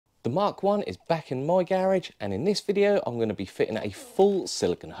The Mark 1 is back in my garage, and in this video I'm going to be fitting a full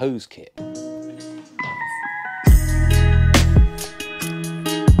silicone hose kit.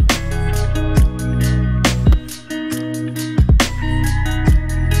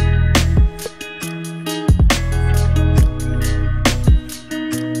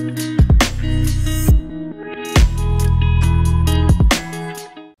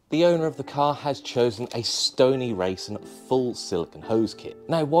 The owner of the car has chosen a Stoney Racing full silicone hose kit.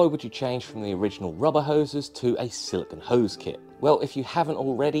 Now, why would you change from the original rubber hoses to a silicone hose kit? Well, if you haven't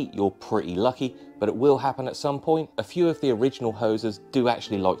already, you're pretty lucky, but it will happen at some point. A few of the original hoses do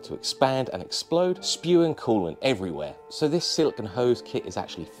actually like to expand and explode, spewing coolant everywhere. So this silicone hose kit is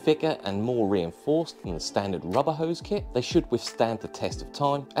actually thicker and more reinforced than the standard rubber hose kit. They should withstand the test of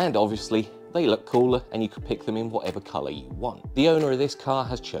time, and obviously, they look cooler and you can pick them in whatever colour you want. The owner of this car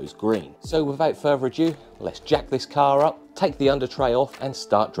has chose green. So without further ado, let's jack this car up, take the under tray off and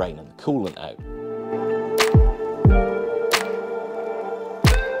start draining the coolant out.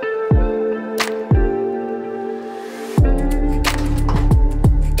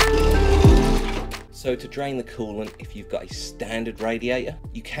 So to drain the coolant, if you've got a standard radiator,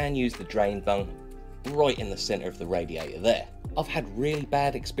 you can use the drain bung right in the centre of the radiator there. I've had really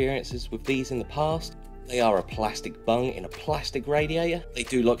bad experiences with these in the past. They are a plastic bung in a plastic radiator. They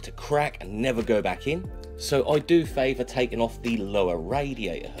do like to crack and never go back in. So I do favour taking off the lower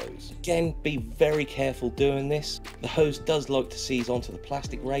radiator hose. Again, be very careful doing this. The hose does like to seize onto the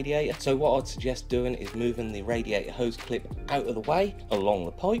plastic radiator. So what I'd suggest doing is moving the radiator hose clip out of the way along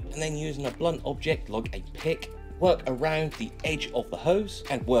the pipe, and then using a blunt object like a pick, work around the edge of the hose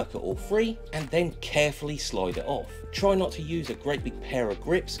and work it all free, and then carefully slide it off. Try not to use a great big pair of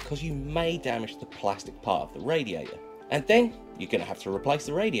grips because you may damage the plastic part of the radiator. And then you're going to have to replace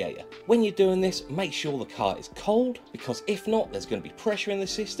the radiator. When you're doing this, make sure the car is cold, because if not, there's going to be pressure in the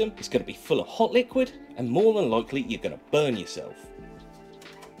system, it's going to be full of hot liquid, and more than likely you're going to burn yourself.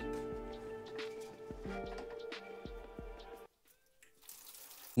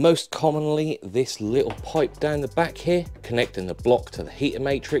 Most commonly, this little pipe down the back here, connecting the block to the heater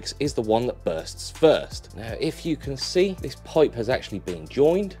matrix, is the one that bursts first. Now, if you can see, this pipe has actually been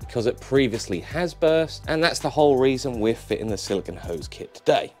joined because it previously has burst, and that's the whole reason we're fitting the silicone hose kit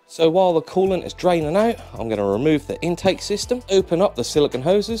today. So while the coolant is draining out, I'm going to remove the intake system, open up the silicone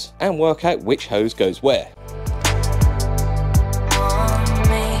hoses, and work out which hose goes where.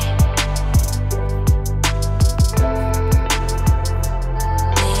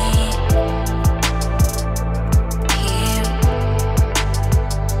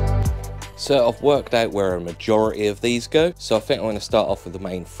 So I've worked out where a majority of these go. So I think I'm going to start off with the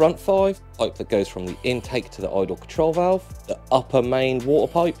main front 5, pipe that goes from the intake to the idle control valve, the upper main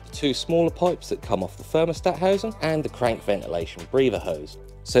water pipe, 2 smaller pipes that come off the thermostat housing, and the crank ventilation breather hose.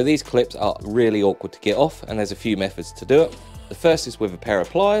 So these clips are really awkward to get off, and there's a few methods to do it. The first is with a pair of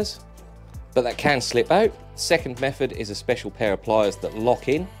pliers, but that can slip out. Second method is a special pair of pliers that lock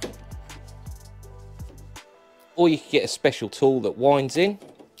in. Or you can get a special tool that winds in,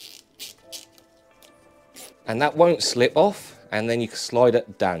 and that won't slip off, and then you can slide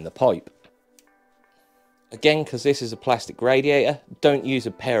it down the pipe. Again, because this is a plastic radiator, don't use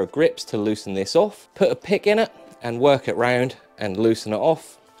a pair of grips to loosen this off. Put a pick in it and work it round and loosen it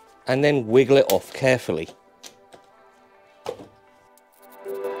off, and then wiggle it off carefully.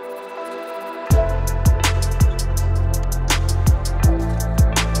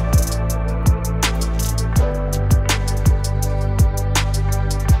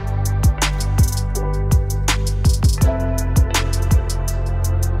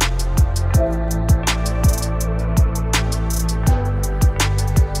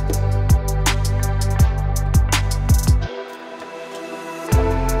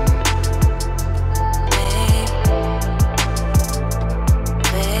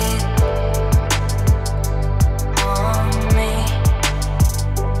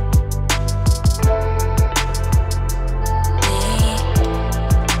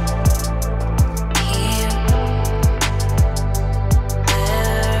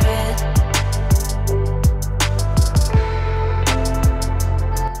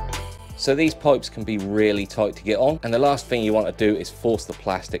 So these pipes can be really tight to get on, and the last thing you want to do is force the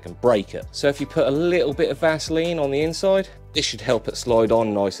plastic and break it. So if you put a little bit of Vaseline on the inside, this should help it slide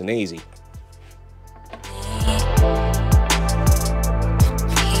on nice and easy.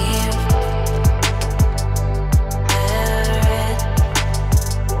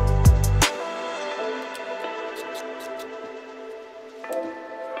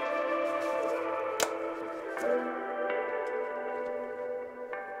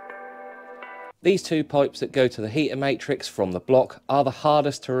 These two pipes that go to the heater matrix from the block are the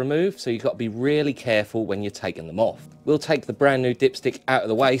hardest to remove, so you've got to be really careful when you're taking them off. We'll take the brand new dipstick out of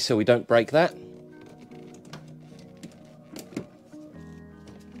the way so we don't break that.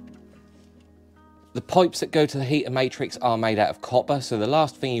 The pipes that go to the heater matrix are made out of copper, so the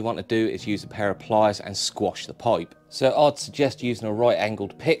last thing you want to do is use a pair of pliers and squash the pipe. So I'd suggest using a right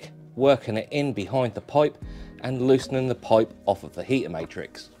angled pick, working it in behind the pipe and loosening the pipe off of the heater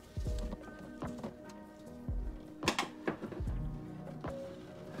matrix.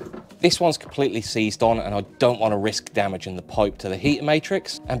 This one's completely seized on and I don't want to risk damaging the pipe to the heater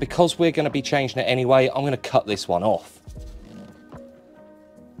matrix, and because we're going to be changing it anyway, I'm going to cut this one off.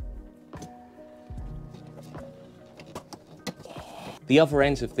 The other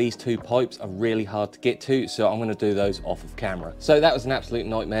ends of these two pipes are really hard to get to, so I'm going to do those off of camera. So that was an absolute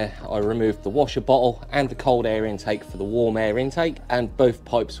nightmare. I removed the washer bottle and the cold air intake for the warm air intake, and both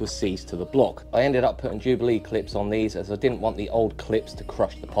pipes were seized to the block. I ended up putting Jubilee clips on these as I didn't want the old clips to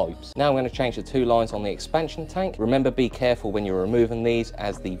crush the pipes. Now I'm going to change the two lines on the expansion tank. Remember, be careful when you're removing these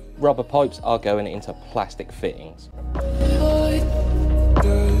as the rubber pipes are going into plastic fittings.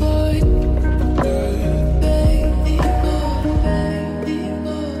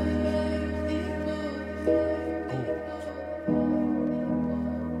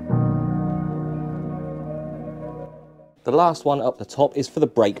 The last one up the top is for the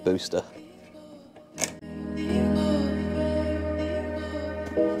brake booster.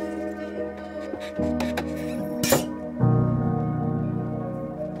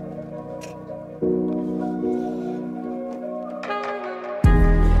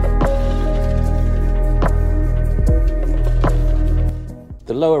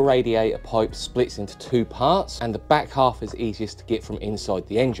 The lower radiator pipe splits into two parts, and the back half is easiest to get from inside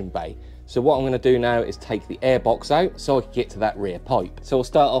the engine bay. So what I'm going to do now is take the air box out so I can get to that rear pipe. So we'll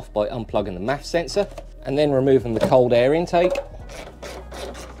start off by unplugging the MAF sensor and then removing the cold air intake.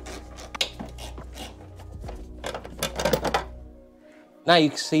 Now you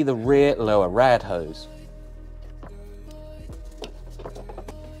can see the rear lower rad hose.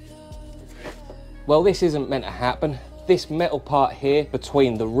 Well, this isn't meant to happen. This metal part here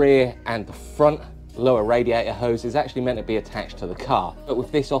between the rear and the front lower radiator hose is actually meant to be attached to the car. But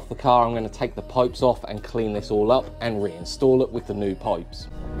with this off the car, I'm going to take the pipes off and clean this all up and reinstall it with the new pipes.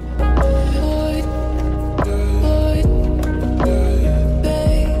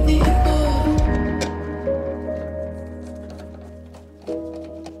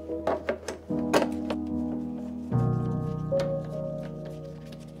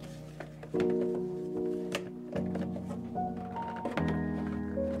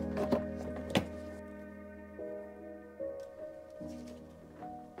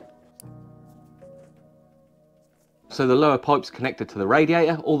 So the lower pipe's connected to the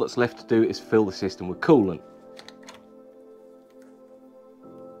radiator. All that's left to do is fill the system with coolant.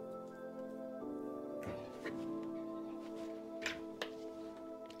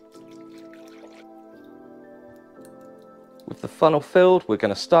 With the funnel filled, we're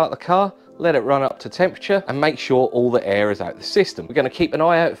going to start the car, let it run up to temperature and make sure all the air is out the system. We're going to keep an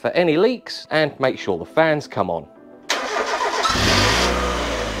eye out for any leaks and make sure the fans come on.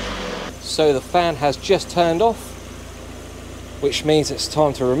 So the fan has just turned off, which means it's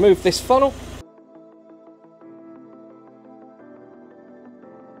time to remove this funnel.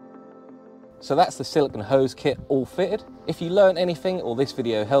 So that's the silicone hose kit all fitted. If you learned anything or this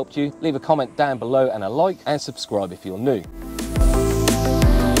video helped you, leave a comment down below and a like, and subscribe if you're new.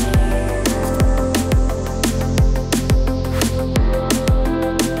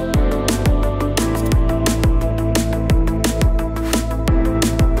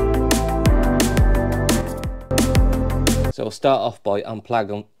 So we'll start off by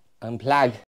unplug